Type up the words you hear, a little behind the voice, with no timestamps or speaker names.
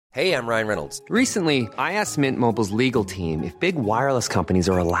Hey, I'm Ryan Reynolds. Recently, I asked Mint Mobile's legal team if big wireless companies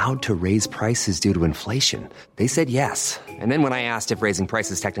are allowed to raise prices due to inflation. They said yes. And then when I asked if raising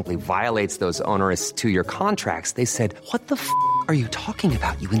prices technically violates those onerous two-year contracts, they said, "What the f*** are you talking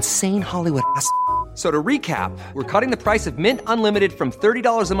about, you insane Hollywood ass?" So to recap, we're cutting the price of Mint Unlimited from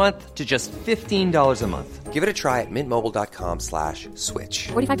 $30 a month to just $15 a month. Give it a try at mintmobile.com/switch.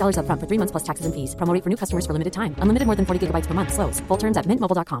 $45 up front for 3 months plus taxes and fees. Promo rate for new customers for limited time. Unlimited more than 40 gigabytes per month. Slows full terms at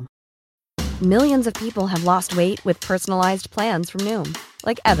mintmobile.com. Millions of people have lost weight with personalized plans from Noom.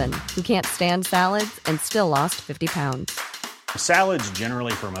 Like Evan, who can't stand salads and still lost 50 pounds. Salads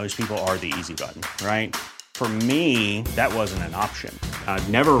generally for most people are the easy button, right? For me, that wasn't an option. I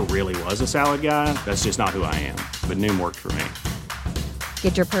never really was a salad guy. That's just not who I am. But Noom worked for me.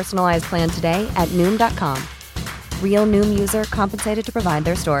 Get your personalized plan today at Noom.com. Real Noom user compensated to provide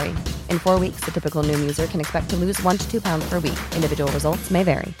their story. In 4 weeks, the typical Noom user can expect to lose 1 to 2 pounds per week. Individual results may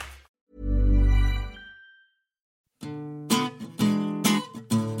vary.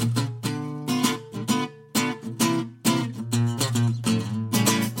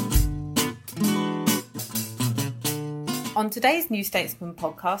 On today's New Statesman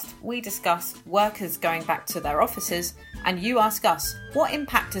podcast, we discuss workers going back to their offices, and you ask us, what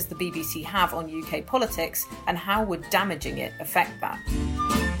impact does the BBC have on UK politics, and how would damaging it affect that?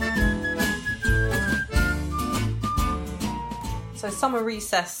 So summer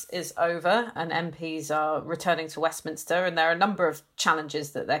recess is over and MPs are returning to Westminster, and there are a number of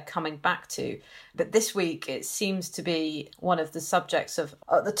challenges that they're coming back to. But this week it seems to be one of the subjects of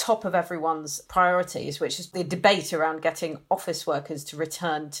at the top of everyone's priorities, which is the debate around getting office workers to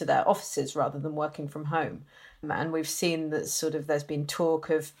return to their offices rather than working from home. And we've seen that there's been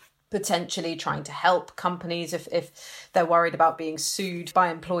talk of potentially trying to help companies if they're worried about being sued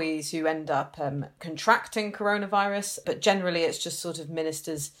by employees who end up contracting coronavirus. But generally, it's just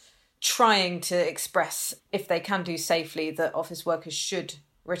ministers trying to express, if they can do safely, that office workers should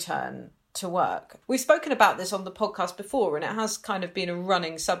return to work. We've spoken about this on the podcast before, and it has kind of been a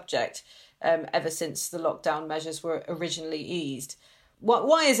running subject ever since the lockdown measures were originally eased.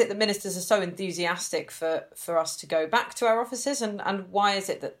 Why is it that ministers are so enthusiastic for us to go back to our offices, and why is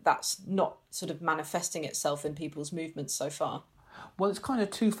it that that's not manifesting itself in people's movements so far? Well, it's kind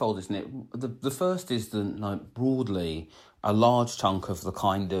of twofold, isn't it? The first is that, broadly, a large chunk of the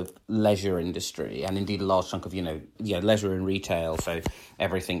kind of leisure industry, and indeed a large chunk of, leisure and retail, so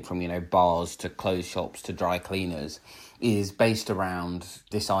everything from, bars to clothes shops to dry cleaners, is based around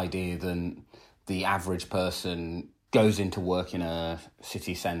this idea that the average person goes into work in a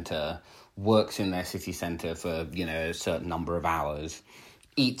city centre, works in their city centre for, a certain number of hours,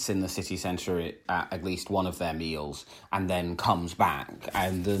 eats in the city centre at least one of their meals, and then comes back.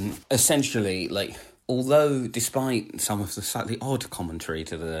 And then essentially, although despite some of the slightly odd commentary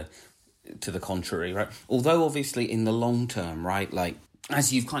to the contrary, right, although obviously in the long term, right,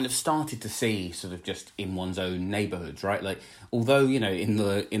 as you've kind of started to see just in one's own neighbourhoods, right, although, in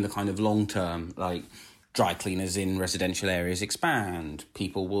the kind of long term, dry cleaners in residential areas expand,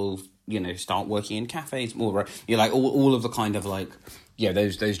 people will, start working in cafes more, right? All of the kind of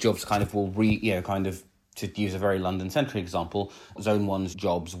those jobs kind of will to use a very London-centric example, Zone 1's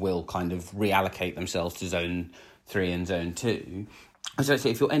jobs will kind of reallocate themselves to Zone 3 and Zone 2. As I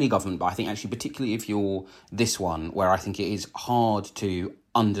say, if you're any government, but I think actually particularly if you're this one, where I think it is hard to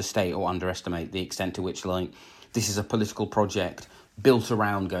understate or underestimate the extent to which, this is a political project built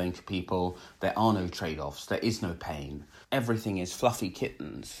around going to people. There are no trade-offs. There is no pain. Everything is fluffy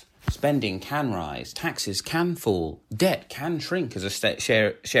kittens. Spending can rise. Taxes can fall. Debt can shrink as a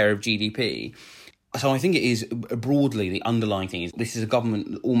share of GDP. So I think it is broadly the underlying thing is this is a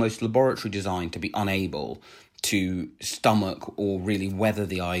government almost laboratory designed to be unable to stomach or really weather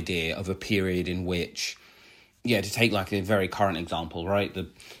the idea of a period in which, to take a very current example, right,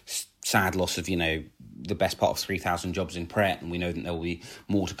 the sad loss of, the best part of 3,000 jobs in Pret, and we know that there will be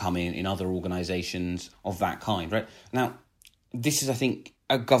more to come in other organisations of that kind, right? Now, this is, I think,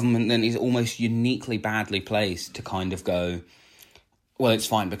 a government that is almost uniquely badly placed to kind of go, well, it's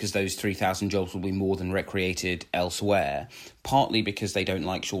fine because those 3,000 jobs will be more than recreated elsewhere, partly because they don't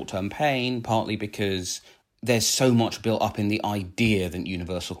like short-term pain, partly because there's so much built up in the idea that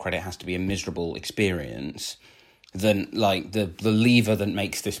universal credit has to be a miserable experience, then the lever that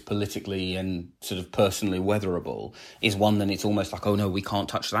makes this politically and personally weatherable is one that it's almost oh no, we can't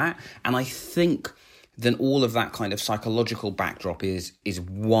touch that. And I think then all of that kind of psychological backdrop is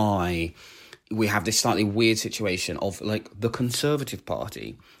why we have this slightly weird situation of the Conservative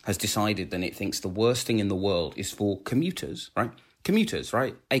Party has decided that it thinks the worst thing in the world is for commuters, right? commuters,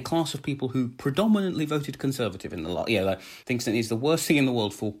 right? A class of people who predominantly voted Conservative in the lot. Yeah, like, thinks that it's the worst thing in the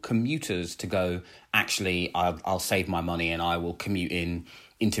world for commuters to go, actually, I'll save my money and I will commute in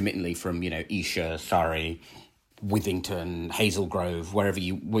intermittently from, Esher, Surrey, Withington, Hazel Grove, wherever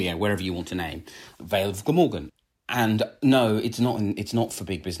you want to name, Vale of Glamorgan. And no, it's not for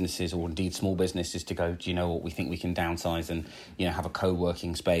big businesses or indeed small businesses to go, do you know what, we think we can downsize and, have a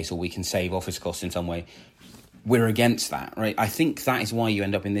co-working space, or we can save office costs in some way. We're against that, right? I think that is why you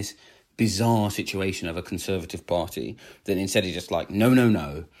end up in this bizarre situation of a Conservative Party that instead of just like,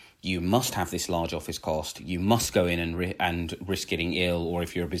 no, you must have this large office cost, you must go in and risk getting ill, or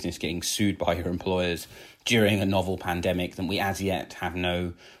if you're a business, getting sued by your employers during a novel pandemic, then we as yet have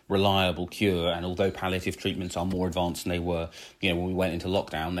no reliable cure. And although palliative treatments are more advanced than they were, when we went into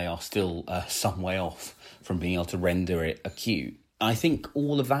lockdown, they are still some way off from being able to render it acute. I think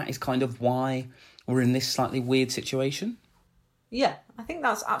all of that is kind of why we're in this slightly weird situation. Yeah, I think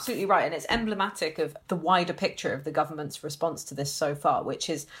that's absolutely right. And it's emblematic of the wider picture of the government's response to this so far, which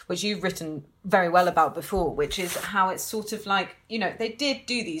you've written very well about before, which is how it's sort of like, they did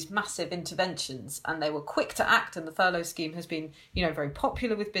do these massive interventions and they were quick to act. And the furlough scheme has been, very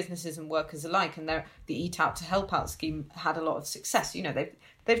popular with businesses and workers alike. And the Eat Out to Help Out scheme had a lot of success.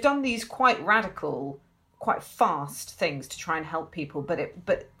 They've done these quite radical, quite fast things to try and help people.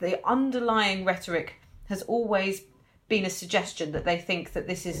 But the underlying rhetoric has always been a suggestion that they think that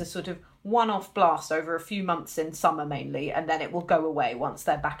this is a sort of one-off blast over a few months in summer mainly, and then it will go away once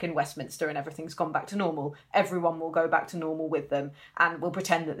they're back in Westminster and everything's gone back to normal. Everyone will go back to normal with them, and we'll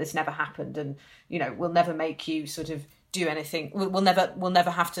pretend that this never happened, and we'll never make you sort of do anything. We'll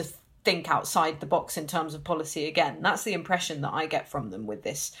never have to think outside the box in terms of policy again. That's the impression that I get from them with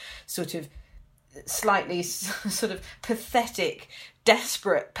this sort of slightly sort of pathetic,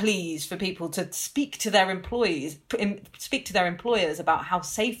 desperate pleas for people to speak to their employers about how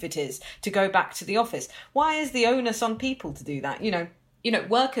safe it is to go back to the office. Why is the onus on people to do that?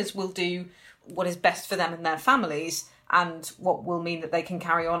 Workers will do what is best for them and their families, and what will mean that they can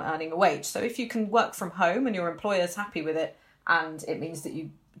carry on earning a wage. So if you can work from home and your employer's happy with it, and it means that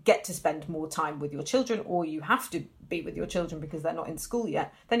you get to spend more time with your children, or you have to be with your children because they're not in school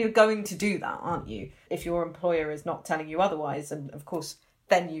yet, then you're going to do that, aren't you? If your employer is not telling you otherwise. And of course,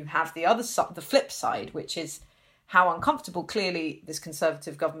 then you have the other side, the flip side, which is how uncomfortable clearly this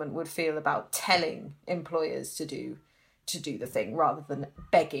Conservative government would feel about telling employers to do the thing rather than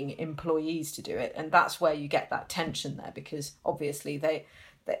begging employees to do it. And that's where you get that tension there, because obviously they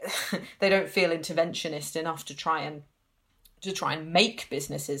don't feel interventionist enough to try and make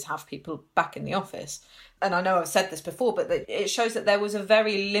businesses have people back in the office. And I know I've said this before, but it shows that there was a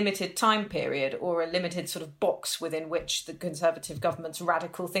very limited time period, or a limited sort of box within which the Conservative government's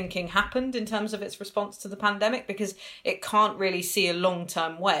radical thinking happened in terms of its response to the pandemic, because it can't really see a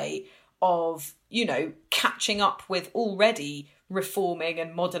long-term way of, catching up with already reforming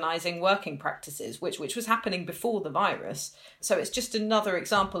and modernising working practices, which was happening before the virus. So it's just another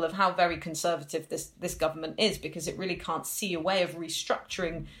example of how very conservative this government is, because it really can't see a way of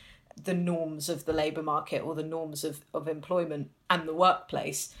restructuring the norms of the labour market or the norms of employment and the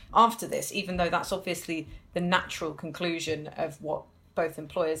workplace after this, even though that's obviously the natural conclusion of what both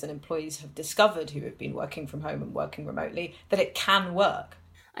employers and employees have discovered who have been working from home and working remotely, that it can work.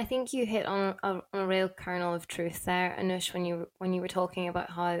 I think you hit on a real kernel of truth there, Anush, when you were talking about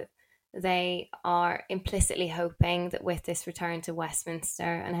how they are implicitly hoping that with this return to Westminster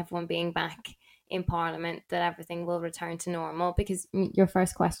and everyone being back in Parliament, that everything will return to normal. Because your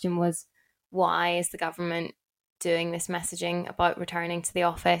first question was, why is the government doing this messaging about returning to the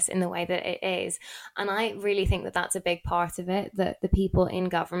office in the way that it is? And I really think that that's a big part of it, that the people in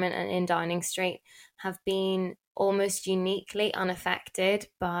government and in Downing Street have been almost uniquely unaffected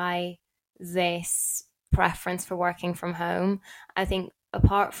by this preference for working from home. I think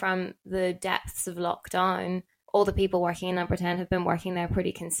apart from the depths of lockdown, all the people working in Number 10 have been working there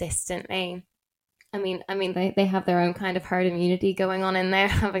pretty consistently. I mean, they have their own kind of herd immunity going on in there,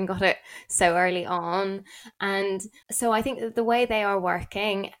 having got it so early on. And so I think that the way they are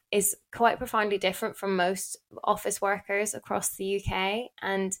working is quite profoundly different from most office workers across the UK.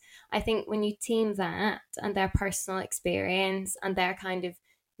 And I think when you team that and their personal experience and their kind of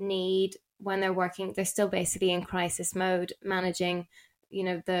need when they're working, they're still basically in crisis mode, managing,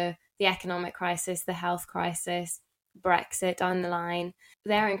 the economic crisis, the health crisis, Brexit down the line.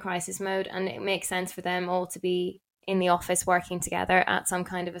 They're in crisis mode, and it makes sense for them all to be in the office working together at some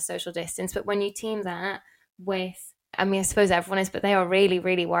kind of a social distance. But when you team that with, I suppose everyone is, but they are really,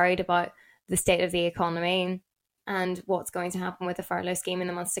 really worried about the state of the economy and what's going to happen with the furlough scheme in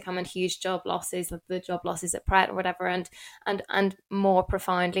the months to come, and huge job losses, like the job losses at Pret or whatever, and more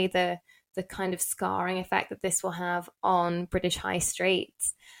profoundly the kind of scarring effect that this will have on British high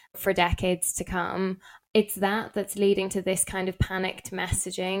streets for decades to come. It's that's leading to this kind of panicked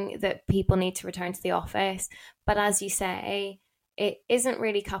messaging that people need to return to the office. But as you say, it isn't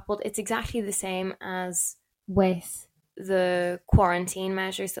really coupled. It's exactly the same as with the quarantine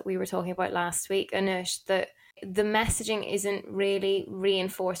measures that we were talking about last week, Anush, that the messaging isn't really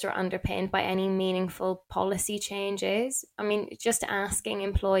reinforced or underpinned by any meaningful policy changes. I mean, just asking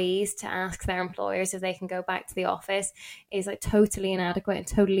employees to ask their employers if they can go back to the office is like totally inadequate and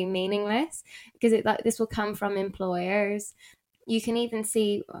totally meaningless, because this will come from employers. You can even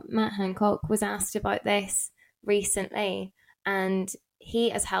see Matt Hancock was asked about this recently, and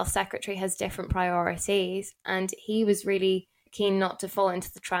he, as health secretary, has different priorities, and he was really keen not to fall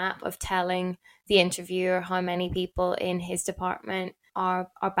into the trap of telling the interviewer how many people in his department are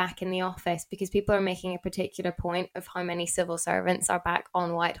back in the office, because people are making a particular point of how many civil servants are back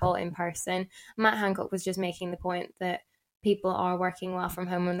on Whitehall in person. Matt Hancock was just making the point that people are working well from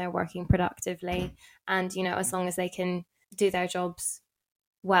home and they're working productively, and as long as they can do their jobs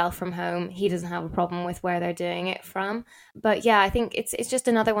well from home, he doesn't have a problem with where they're doing it from. But yeah, I think it's just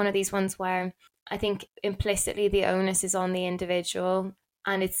another one of these ones where I think implicitly the onus is on the individual,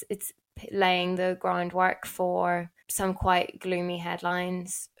 and it's laying the groundwork for some quite gloomy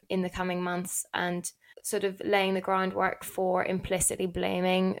headlines in the coming months, and sort of laying the groundwork for implicitly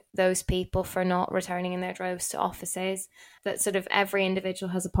blaming those people for not returning in their droves to offices. That sort of every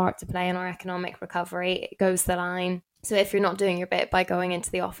individual has a part to play in our economic recovery. It goes the line. So if you're not doing your bit by going into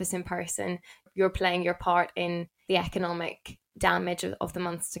the office in person, you're playing your part in the economic damage of the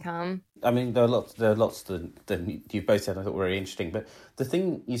months to come. I mean, there are lots that you both said I thought were very interesting, but the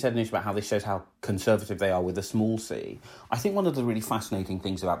thing you said, Nish, about how this shows how conservative they are with a small c, I think one of the really fascinating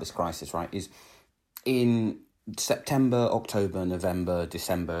things about this crisis, right, is in September, October, November,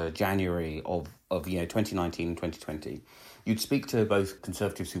 December, January of 2019 and 2020, you'd speak to both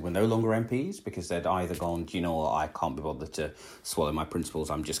Conservatives who were no longer MPs because they'd either gone, do you know what, I can't be bothered to swallow my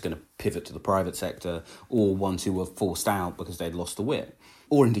principles, I'm just going to pivot to the private sector, or ones who were forced out because they'd lost the whip,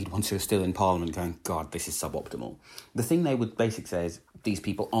 or indeed ones who are still in Parliament going, God, this is suboptimal. The thing they would basically say is these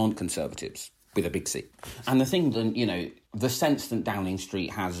people aren't Conservatives with a big C. And the thing that, the sense that Downing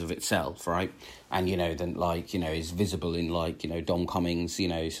Street has of itself, right, and, then, is visible in, Dom Cummings,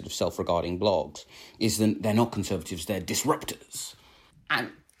 sort of self-regarding blogs, is that they're not Conservatives, they're disruptors. And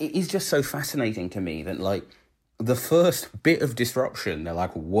it is just so fascinating to me that, the first bit of disruption, they're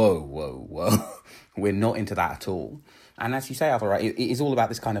like, whoa, we're not into that at all. And as you say, Alva, right, it is all about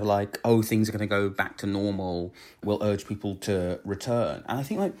this kind of things are going to go back to normal. We'll urge people to return. And I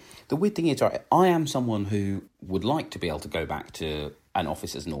think the weird thing is, right, I am someone who would like to be able to go back to an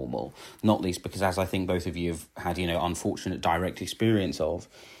office as normal, not least because, as I think both of you have had, unfortunate direct experience of,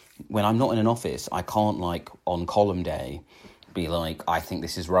 when I'm not in an office, I can't on column day be like, I think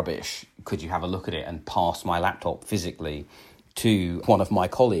this is rubbish. Could you have a look at it and pass my laptop physically to one of my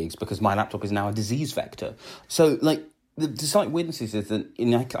colleagues because my laptop is now a disease vector. So the slight weirdness is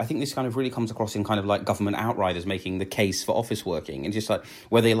that I think this kind of really comes across in kind of government outriders making the case for office working, and just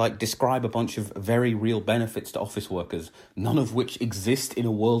where they describe a bunch of very real benefits to office workers, none of which exist in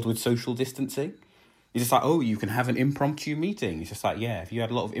a world with social distancing. It's just you can have an impromptu meeting. It's just if you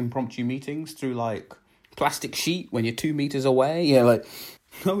had a lot of impromptu meetings through plastic sheet when you're 2 meters away,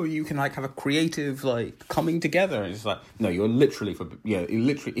 you can have a creative coming together. And it's no, you're literally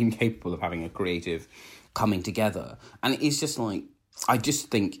incapable of having a creative coming together. And it is just I just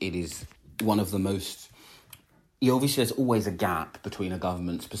think it is one of the most, obviously there's always a gap between a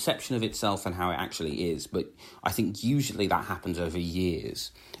government's perception of itself and how it actually is, but I think usually that happens over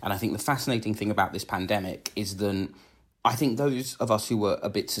years. And I think the fascinating thing about this pandemic is that I think those of us who were a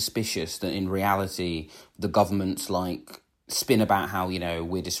bit suspicious that in reality the government's spin about how,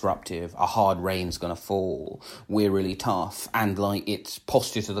 we're disruptive, a hard rain's going to fall, we're really tough, and its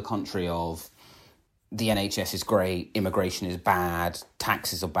posture to the country of the NHS is great, immigration is bad,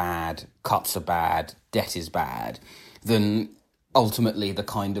 taxes are bad, cuts are bad, debt is bad, then ultimately the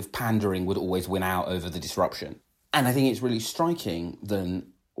kind of pandering would always win out over the disruption. And I think it's really striking that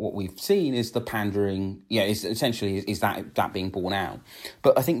what we've seen is the pandering, is essentially is that being borne out.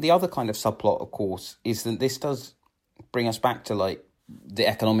 But I think the other kind of subplot, of course, is that this does bring us back to the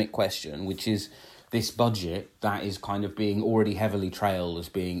economic question, which is this budget that is kind of being already heavily trailed as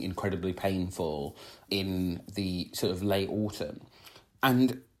being incredibly painful in the sort of late autumn.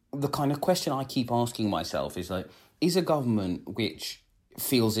 And the kind of question I keep asking myself is is a government which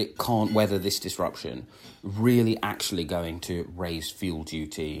feels it can't weather this disruption, really actually going to raise fuel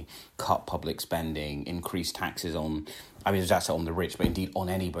duty, cut public spending, increase taxes on, I mean, that's on the rich, but indeed on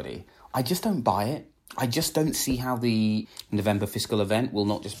anybody. I just don't buy it. I just don't see how the November fiscal event will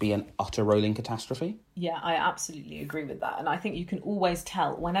not just be an utter rolling catastrophe. Yeah, I absolutely agree with that. And I think you can always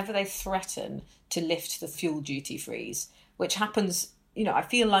tell whenever they threaten to lift the fuel duty freeze, which happens, you know, I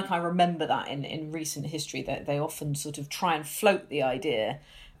feel like I remember that in recent history, that they often sort of try and float the idea.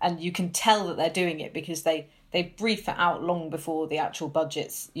 And you can tell that they're doing it because they brief it out long before the actual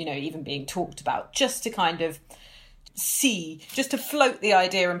budget's, you know, even being talked about, just to kind of just to float the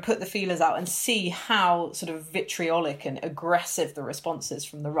idea and put the feelers out and see how sort of vitriolic and aggressive the response is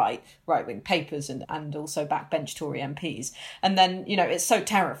from the right-wing papers and also backbench Tory MPs. And then, you know, it's so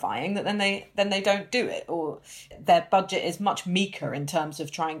terrifying that then they don't do it, or their budget is much meeker in terms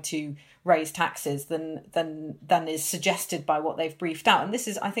of trying to raise taxes than is suggested by what they've briefed out. And this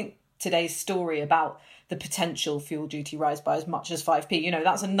is, I think, today's story about the potential fuel duty rise by as much as 5p. You know,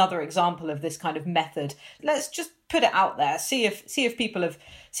 that's another example of this kind of method. Let's just put it out there, see if people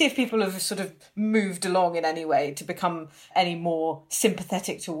have sort of moved along in any way to become any more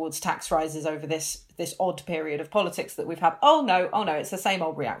sympathetic towards tax rises over this odd period of politics that we've had. Oh no, it's the same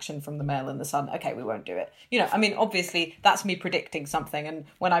old reaction from the Mail and the Sun. Okay, we won't do it. You know, I mean, obviously that's me predicting something, and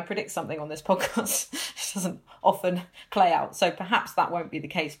when I predict something on this podcast, it doesn't often play out. So perhaps that won't be the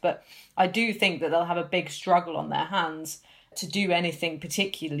case, but I do think that they'll have a big struggle on their hands to do anything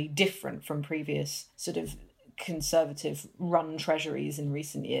particularly different from previous sort of Conservative run treasuries in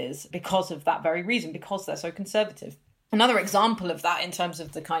recent years because of that very reason, because they're so conservative. Another example of that in terms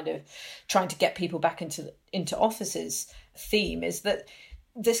of the kind of trying to get people back into offices theme is that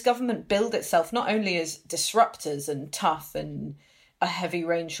this government billed itself not only as disruptors and tough and a heavy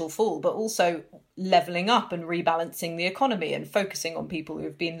rain shall fall, but also levelling up and rebalancing the economy and focusing on people who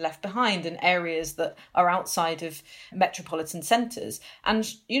have been left behind in areas that are outside of metropolitan centres.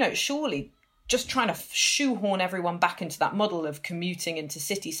 And, you know, surely just trying to shoehorn everyone back into that model of commuting into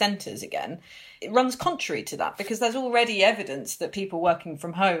city centres again, it runs contrary to that, because there's already evidence that people working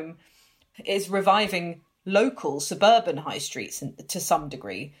from home is reviving local suburban high streets to some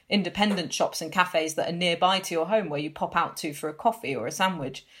degree, independent shops and cafes that are nearby to your home where you pop out to for a coffee or a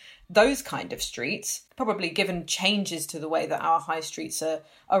sandwich. Those kind of streets, probably given changes to the way that our high streets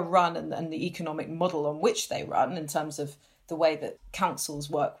are run and the economic model on which they run in terms of the way that councils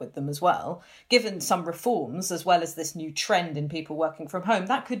work with them as well, given some reforms as well as this new trend in people working from home,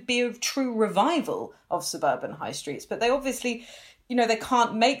 that could be a true revival of suburban high streets. But they obviously, you know, they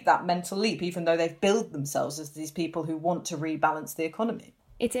can't make that mental leap, even though they've billed themselves as these people who want to rebalance the economy.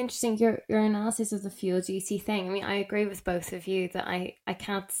 It's interesting, your analysis of the fuel duty thing. I mean, I agree with both of you that I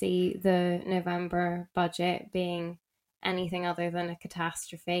can't see the November budget being anything other than a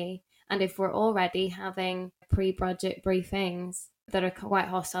catastrophe. And if we're already having pre-budget briefings that are quite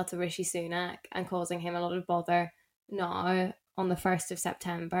hostile to Rishi Sunak and causing him a lot of bother now on the 1st of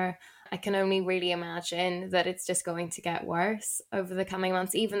September, I can only really imagine that it's just going to get worse over the coming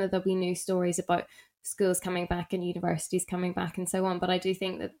months, even though there'll be new stories about schools coming back and universities coming back and so on. But I do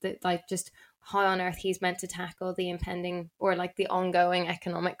think that like just how on earth he's meant to tackle the impending or like the ongoing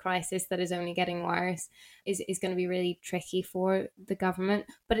economic crisis that is only getting worse is going to be really tricky for the government.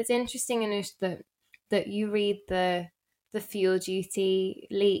 But it's interesting, Anoosh, that you read the fuel duty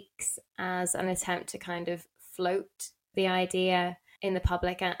leaks as an attempt to kind of float the idea in the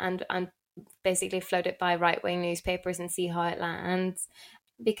public and basically float it by right-wing newspapers and see how it lands.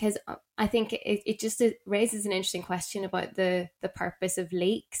 Because I think it just raises an interesting question about the purpose of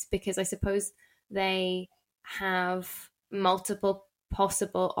leaks, because I suppose they have multiple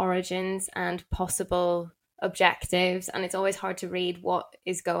possible origins and possible objectives, and it's always hard to read what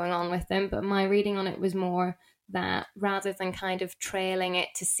is going on with them. But my reading on it was more that rather than kind of trailing it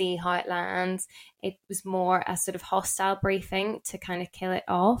to see how it lands, it was more a sort of hostile briefing to kind of kill it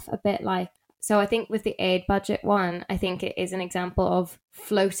off, a bit like. So I think with the aid budget one, I think it is an example of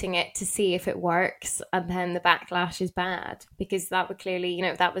floating it to see if it works, and then the backlash is bad, because that would clearly, you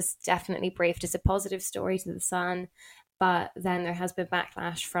know, that was definitely briefed as a positive story to the Sun, but then there has been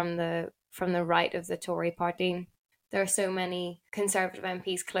backlash from the right of the Tory party. There are so many Conservative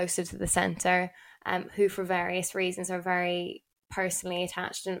MPs closer to the centre who for various reasons are very personally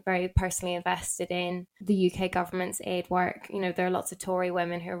attached and very personally invested in the UK government's aid work. You know, there are lots of Tory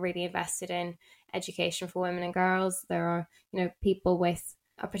women who are really invested in education for women and girls. There are, you know, people with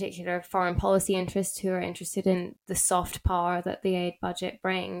a particular foreign policy interest who are interested in the soft power that the aid budget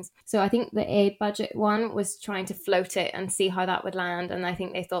brings. So I think the aid budget one was trying to float it and see how that would land, and I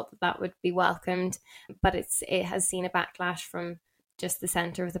think they thought that would be welcomed, but it has seen a backlash from just the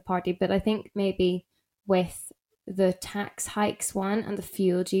centre of the party. But I think maybe with the tax hikes one and the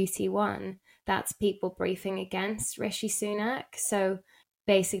fuel duty one, that's people briefing against Rishi Sunak. So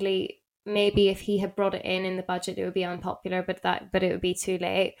basically, maybe if he had brought it in the budget, it would be unpopular, but it would be too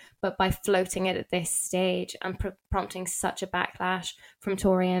late. But by floating it at this stage and prompting such a backlash from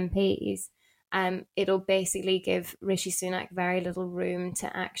Tory MPs, it'll basically give Rishi Sunak very little room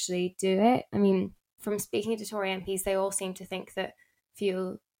to actually do it. I mean, from speaking to Tory MPs, they all seem to think that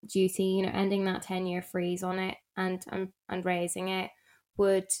fuel duty, ending that 10-year freeze on it and raising it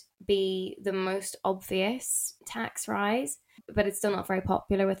would be the most obvious tax rise, but it's still not very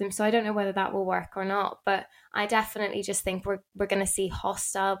popular with them. So I don't know whether that will work or not, but I definitely just think we're going to see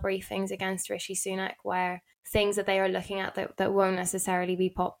hostile briefings against Rishi Sunak, where things that they are looking at that won't necessarily be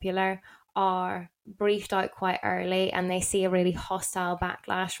popular are briefed out quite early, and they see a really hostile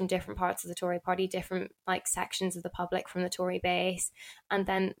backlash from different parts of the Tory party, different sections of the public from the Tory base. And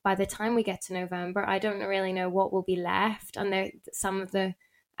then by the time we get to November, I don't really know what will be left, and some of the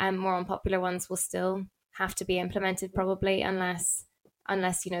more unpopular ones will still have to be implemented probably, unless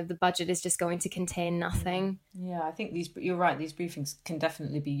the budget is just going to contain nothing. Yeah, I think you're right, these briefings can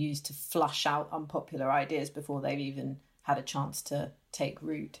definitely be used to flush out unpopular ideas before they've even had a chance to take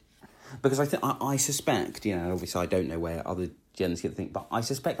root. Because I suspect, obviously I don't know where other gens get the thing, but I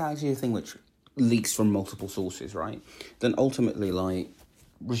suspect that actually a thing which leaks from multiple sources, right? Then ultimately,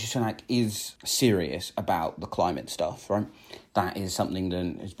 Rishi Sunak is serious about the climate stuff, right? That is something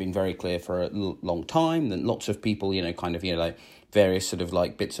that has been very clear for a long time. Then lots of people, various sort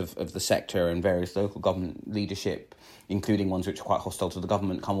of bits of the sector and various local government leadership, including ones which are quite hostile to the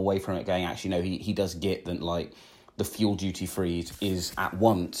government, come away from it going, actually, no, he does get that, the fuel duty freeze is at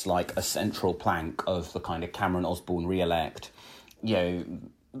once a central plank of the kind of Cameron Osborne re-elect,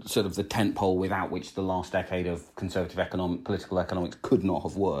 sort of the tentpole without which the last decade of conservative political economics could not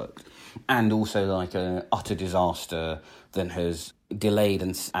have worked, and also an utter disaster that has delayed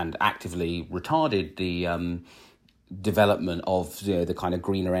and actively retarded the development of the kind of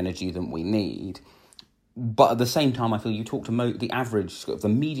greener energy that we need. But at the same time, I feel you talk to the average, the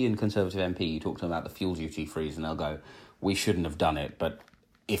median Conservative MP, you talk to them about the fuel duty freeze and they'll go, we shouldn't have done it, but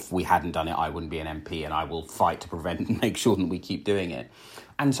if we hadn't done it, I wouldn't be an MP and I will fight to prevent and make sure that we keep doing it.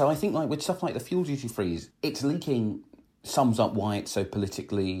 And so I think with stuff like the fuel duty freeze, its leaking sums up why it's so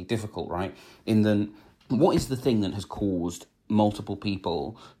politically difficult, right? In the, what is the thing that has caused multiple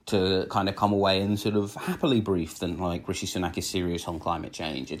people to kind of come away and sort of happily brief that Rishi Sunak is serious on climate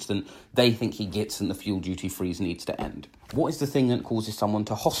change? It's that they think he gets and the fuel duty freeze needs to end. What is the thing that causes someone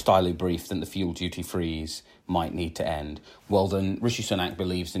to hostilely brief that the fuel duty freeze might need to end? Well, then Rishi Sunak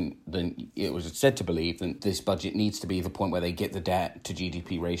believes, then it was said to believe, that this budget needs to be the point where they get the debt to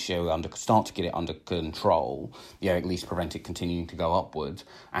GDP ratio start to get it under control, at least prevent it continuing to go upwards.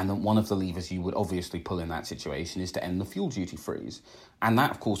 And then one of the levers you would obviously pull in that situation is to end the fuel duty freeze. And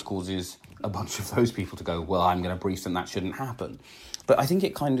that, of course, causes a bunch of those people to go, well, I'm going to brief them that shouldn't happen. But I think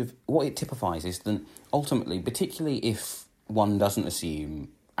what it typifies is that ultimately, particularly if one doesn't assume,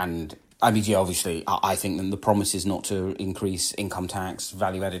 and obviously, I think that the promise is not to increase income tax,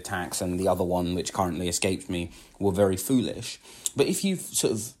 value-added tax, and the other one, which currently escapes me, were very foolish. But if you've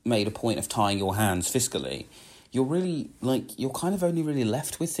sort of made a point of tying your hands fiscally, you're really, you're kind of only really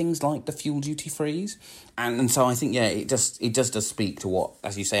left with things like the fuel duty freeze. And so I think, it just does speak to what,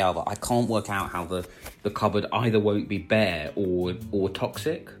 as you say, Albert, I can't work out how the cupboard either won't be bare or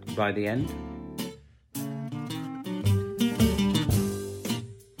toxic by the end.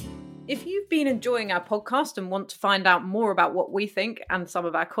 If you've been enjoying our podcast and want to find out more about what we think, and some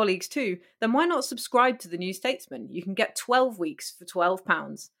of our colleagues too, then why not subscribe to The New Statesman? You can get 12 weeks for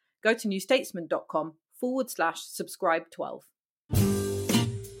 £12. Go to newstatesman.com/subscribe 12.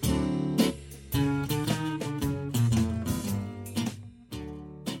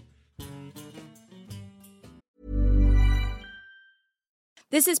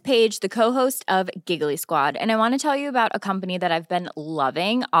 This is Paige, the co-host of Giggly Squad, and I want to tell you about a company that I've been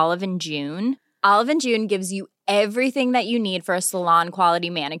loving, Olive & June. Olive & June gives you everything that you need for a salon-quality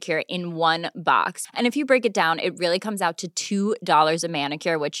manicure in one box. And if you break it down, it really comes out to $2 a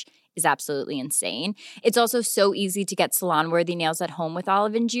manicure, which is absolutely insane. It's also so easy to get salon-worthy nails at home with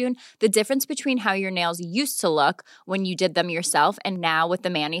Olive & June. The difference between how your nails used to look when you did them yourself and now with the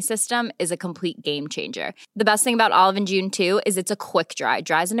Mani system is a complete game changer. The best thing about Olive & June, too, is it's a quick dry.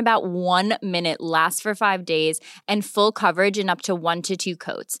 Dries in about 1 minute, lasts for 5 days, and full coverage in up to 1 to 2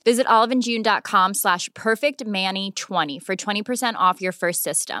 coats. Visit oliveandjune.com/perfectmani20 for 20% off your first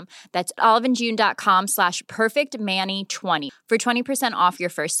system. That's oliveandjune.com/perfectmani20 for 20% off your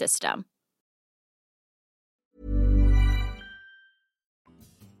first system.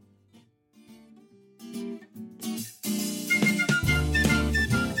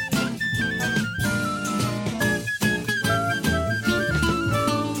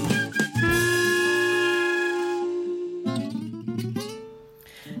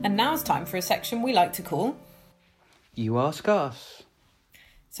 And now it's time for a section we like to call You Ask Us.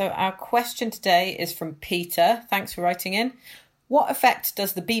 So our question today is from Peter. Thanks for writing in. What effect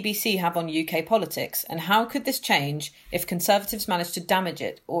does the BBC have on UK politics, and how could this change if Conservatives manage to damage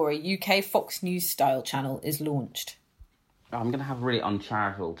it or a UK Fox News style channel is launched? I'm going to have a really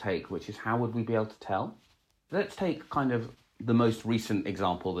uncharitable take, which is how would we be able to tell? Let's take kind of the most recent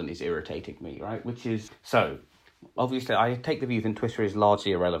example that is irritating me, right? Which is, so, obviously I take the view that Twitter is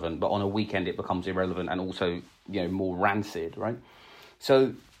largely irrelevant, but on a weekend it becomes irrelevant and also, more rancid, right?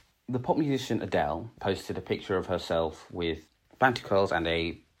 So the pop musician Adele posted a picture of herself with bantu curls and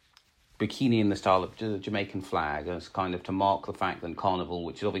a bikini in the style of the Jamaican flag as kind of to mark the fact that Carnival,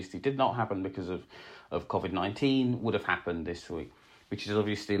 which obviously did not happen because of COVID-19, would have happened this week, which is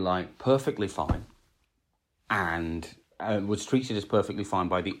obviously perfectly fine and was treated as perfectly fine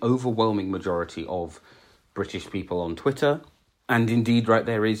by the overwhelming majority of British people on Twitter. And indeed, right,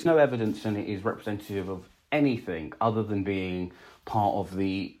 there is no evidence and it is representative of anything other than being part of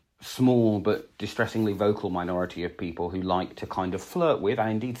the small but distressingly vocal minority of people who like to kind of flirt with, and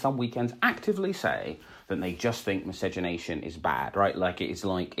indeed some weekends actively say that they just think miscegenation is bad, right? It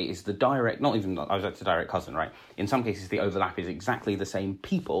is the direct, not even, I was like the direct cousin, right? In some cases, the overlap is exactly the same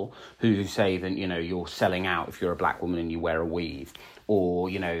people who say that, you're selling out if you're a black woman and you wear a weave,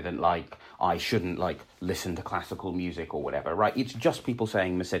 or, that, I shouldn't, listen to classical music or whatever, right? It's just people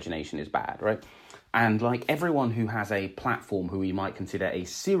saying miscegenation is bad, right? And everyone who has a platform who we might consider a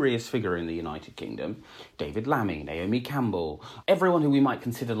serious figure in the United Kingdom, David Lammy, Naomi Campbell, everyone who we might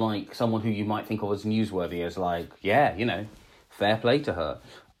consider someone who you might think of as newsworthy as fair play to her.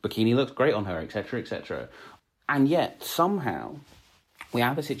 Bikini looks great on her, etc., etc. And yet, somehow, we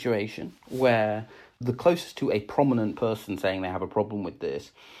have a situation where the closest to a prominent person saying they have a problem with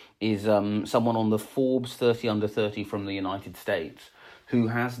this is someone on the Forbes 30 Under 30 from the United States who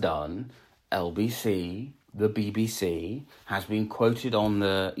has done LBC, the BBC, has been quoted on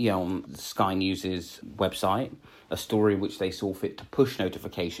the on Sky News's website, a story which they saw fit to push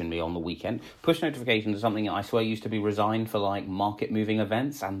notification me on the weekend. Push notifications is something that I swear used to be resigned for market-moving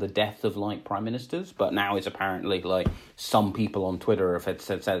events and the death of prime ministers, but now it's apparently some people on Twitter have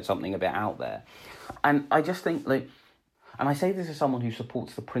said something a bit out there. And I just think and I say this as someone who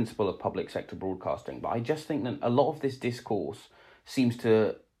supports the principle of public sector broadcasting, but I just think that a lot of this discourse seems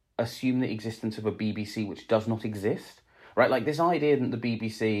to assume the existence of a BBC which does not exist, right? This idea that the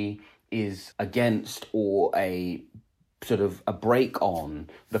BBC is against or a sort of a break on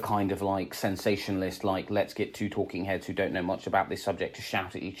the kind of sensationalist, let's get two talking heads who don't know much about this subject to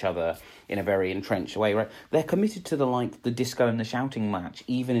shout at each other in a very entrenched way, right? They're committed to the disco and the shouting match,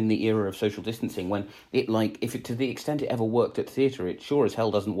 even in the era of social distancing, when it if it to the extent it ever worked at theatre, it sure as hell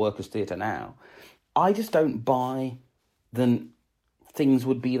doesn't work as theatre now. I just don't buy that things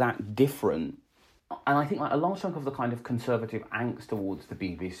would be that different. And I think a large chunk of the kind of conservative angst towards the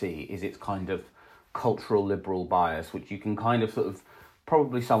BBC is its kind of cultural liberal bias, which you can kind of sort of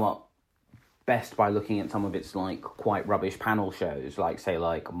probably sum up best by looking at some of its quite rubbish panel shows, say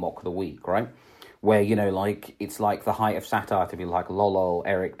Mock the Week, right? Where, it's the height of satire to be lol,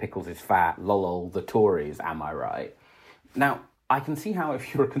 Eric Pickles is fat, lol, the Tories, am I right? Now, I can see how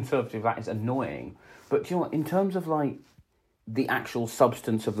if you're a conservative that is annoying, but in terms of the actual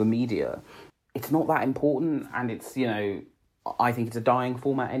substance of the media, it's not that important, and it's, I think it's a dying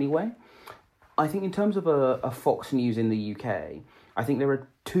format anyway. I think in terms of a Fox News in the UK, I think there are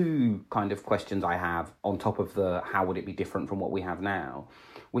two kind of questions I have on top of the how would it be different from what we have now,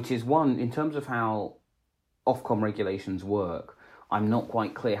 which is one, in terms of how Ofcom regulations work, I'm not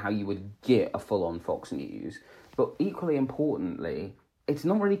quite clear how you would get a full-on Fox News, but equally importantly, it's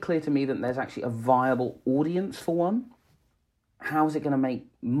not really clear to me that there's actually a viable audience for one. How is it going to make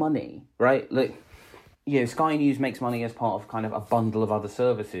money, right? Sky News makes money as part of kind of a bundle of other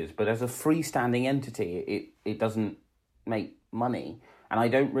services, but as a freestanding entity, it doesn't make money, and I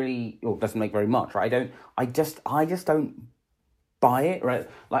don't really, or doesn't make very much, right? I just don't buy it, right?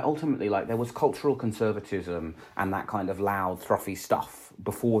 Ultimately, there was cultural conservatism and that kind of loud, thrufty stuff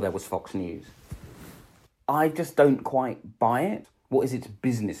before there was Fox News. I just don't quite buy it. What is its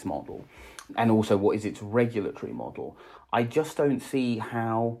business model? And also, what is its regulatory model? I just don't see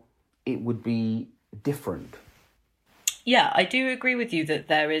how it would be different. Yeah, I do agree with you that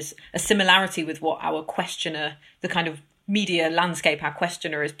there is a similarity with what our questioner, the kind of media landscape our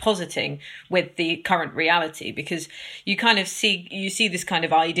questioner is positing with the current reality, because you kind of see this kind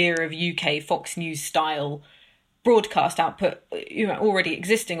of idea of UK Fox News style broadcast output, already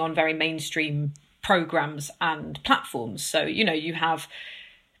existing on very mainstream programs and platforms. So, you have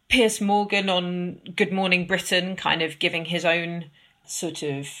Piers Morgan on Good Morning Britain kind of giving his own sort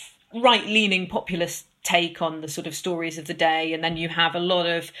of right-leaning populist take on the sort of stories of the day, and then you have a lot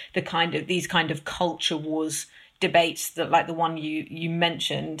of these kind of culture wars debates that, like the one you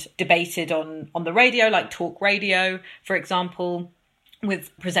mentioned, debated on the radio, like talk radio, for example,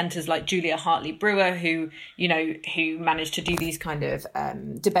 with presenters like Julia Hartley-Brewer, who managed to do these kind of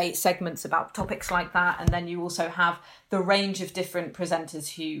debate segments about topics like that. And then you also have the range of different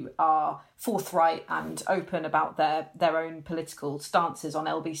presenters who are forthright and open about their own political stances on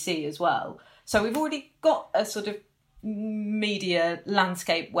LBC as well. So we've already got a sort of media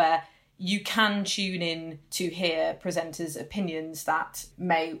landscape where you can tune in to hear presenters' opinions that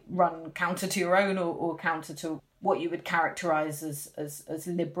may run counter to your own or counter to what you would characterise as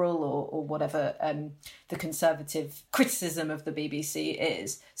liberal or whatever the conservative criticism of the BBC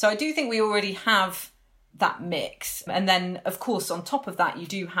is. So I do think we already have that mix. And then, of course, on top of that, you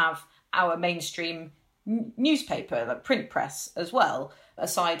do have our mainstream newspaper, like print press as well,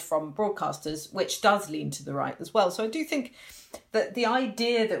 aside from broadcasters, which does lean to the right as well. So I do think that the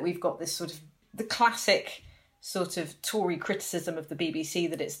idea that we've got this sort of the classic sort of Tory criticism of the BBC,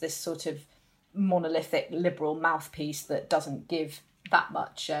 that it's this sort of monolithic liberal mouthpiece that doesn't give that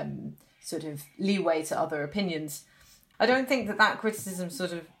much sort of leeway to other opinions. I don't think that criticism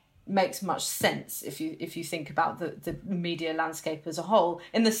sort of makes much sense if you think about the media landscape as a whole,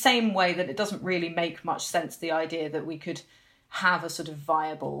 in the same way that it doesn't really make much sense the idea that we could have a sort of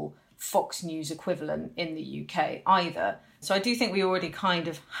viable Fox News equivalent in the UK either. So I do think we already kind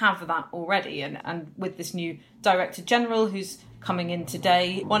of have that already. And with this new Director General who's coming in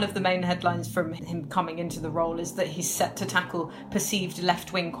today, one of the main headlines from him coming into the role is that he's set to tackle perceived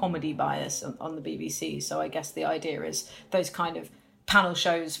left-wing comedy bias on the BBC. So I guess the idea is those kind of panel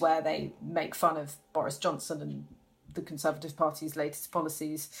shows where they make fun of Boris Johnson and the Conservative Party's latest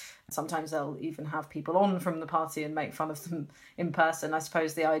policies. Sometimes they'll even have people on from the party and make fun of them in person. I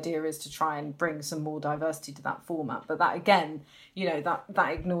suppose the idea is to try and bring some more diversity to that format. But that, again, that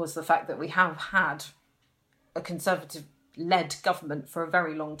ignores the fact that we have had a Conservative-led government for a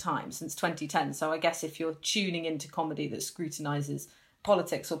very long time, since 2010. So I guess if you're tuning into comedy that scrutinises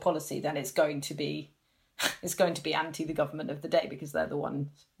politics or policy, then it's going to be anti the government of the day, because they're the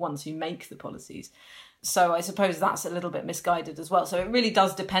ones who make the policies. So I suppose that's a little bit misguided as well. So it really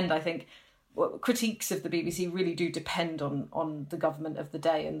does depend, I think. Critiques of the BBC really do depend on the government of the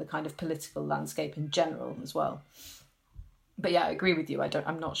day and the kind of political landscape in general as well. But yeah, I agree with you.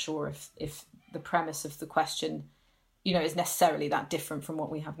 I'm not sure if the premise of the question, is necessarily that different from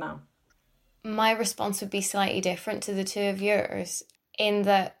what we have now. My response would be slightly different to the two of yours, in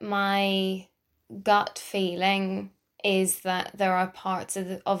that my gut feeling is that there are parts of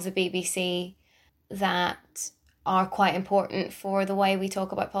the BBC that are quite important for the way we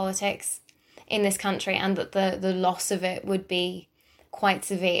talk about politics in this country, and that the loss of it would be quite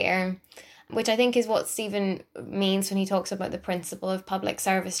severe, which I think is what Stephen means when he talks about the principle of public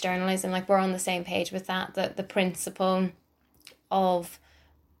service journalism. Like, we're on the same page with that the principle of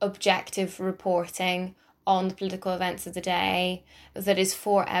objective reporting on the political events of the day that is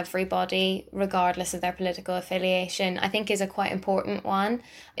for everybody, regardless of their political affiliation, I think is a quite important one,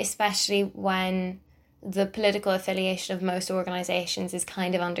 especially when the political affiliation of most organisations is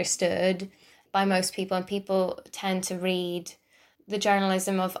kind of understood by most people, and people tend to read the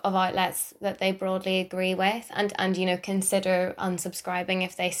journalism of outlets that they broadly agree with and consider unsubscribing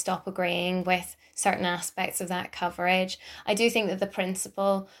if they stop agreeing with certain aspects of that coverage. I do think that the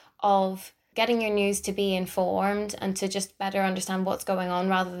principle of getting your news to be informed and to just better understand what's going on,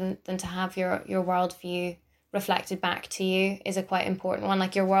 rather than to have your worldview reflected back to you, is a quite important one.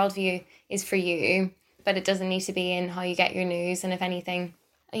 Like, your worldview is for you, but it doesn't need to be in how you get your news. And if anything,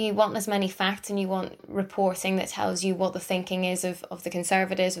 you want as many facts and you want reporting that tells you what the thinking is of the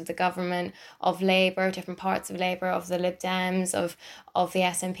Conservatives, of the government, of Labour, different parts of Labour, of the Lib Dems, of the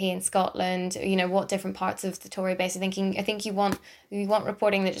SNP in Scotland, what different parts of the Tory base are thinking. I think you want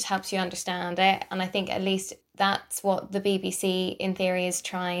reporting that just helps you understand it. And I think at least that's what the BBC in theory is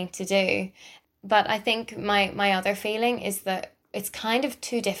trying to do. But I think my other feeling is that it's kind of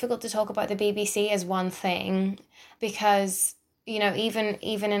too difficult to talk about the BBC as one thing, because even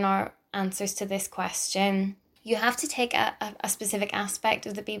in our answers to this question, you have to take a specific aspect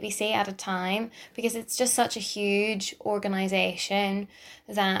of the BBC at a time, because it's just such a huge organisation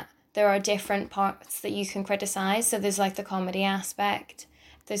that there are different parts that you can criticise. So there's like the comedy aspect,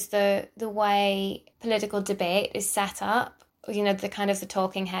 there's the way political debate is set up, the kind of the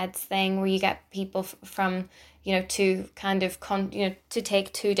talking heads thing where you get people from to kind of to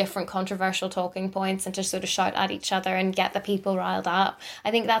take two different controversial talking points and to sort of shout at each other and get the people riled up. I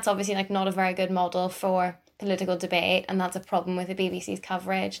think that's obviously like not a very good model for political debate, and that's a problem with the BBC's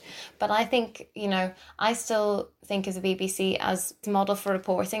coverage. But I think, you know, I still think as a BBC, as the model for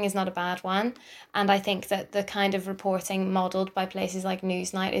reporting is not a bad one. And I think that the kind of reporting modelled by places like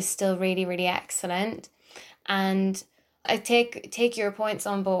Newsnight is still really, really excellent. And I take your points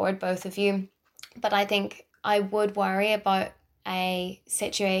on board, both of you. But I think I would worry about a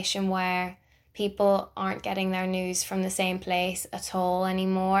situation where people aren't getting their news from the same place at all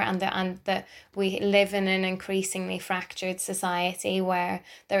anymore, and that we live in an increasingly fractured society where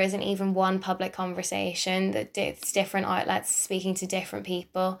there isn't even one public conversation, that it's different outlets speaking to different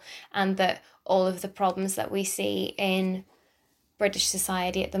people, and that all of the problems that we see in British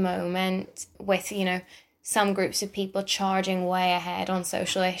society at the moment with, you know, some groups of people charging way ahead on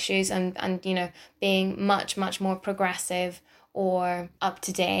social issues and you know, being much, much more progressive or up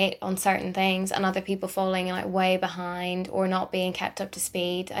to date on certain things, and other people falling like way behind or not being kept up to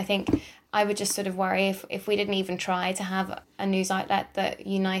speed. I think I would just sort of worry if we didn't even try to have a news outlet that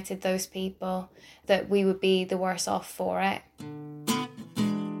united those people, that we would be the worse off for it.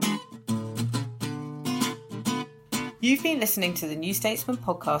 You've been listening to the New Statesman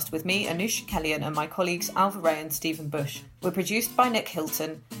podcast with me, Anoosh Chakelian, and my colleagues Alva Ray and Stephen Bush. We're produced by Nick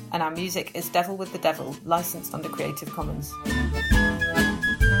Hilton, and our music is Devil with the Devil, licensed under Creative Commons.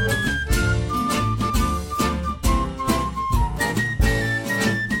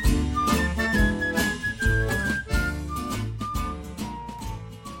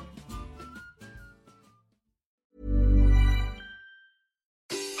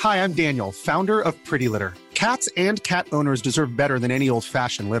 Hi, I'm Daniel, founder of Pretty Litter. Cats and cat owners deserve better than any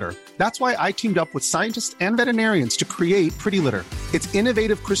old-fashioned litter. That's why I teamed up with scientists and veterinarians to create Pretty Litter. Its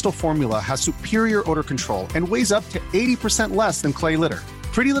innovative crystal formula has superior odor control and weighs up to 80% less than clay litter.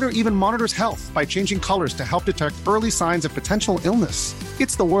 Pretty Litter even monitors health by changing colors to help detect early signs of potential illness.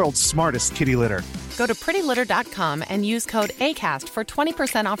 It's the world's smartest kitty litter. Go to prettylitter.com and use code ACAST for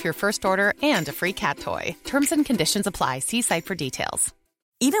 20% off your first order and a free cat toy. Terms and conditions apply. See site for details.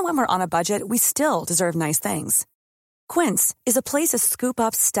 Even when we're on a budget, we still deserve nice things. Quince is a place to scoop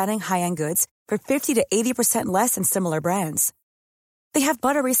up stunning high-end goods for 50 to 80% less than similar brands. They have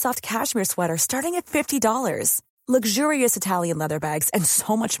buttery soft cashmere sweaters starting at $50, luxurious Italian leather bags, and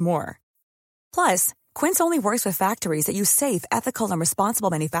so much more. Plus, Quince only works with factories that use safe, ethical, and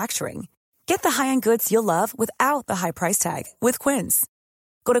responsible manufacturing. Get the high-end goods you'll love without the high price tag with Quince.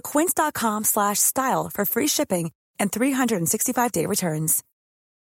 Go to quince.com/style for free shipping and 365-day returns.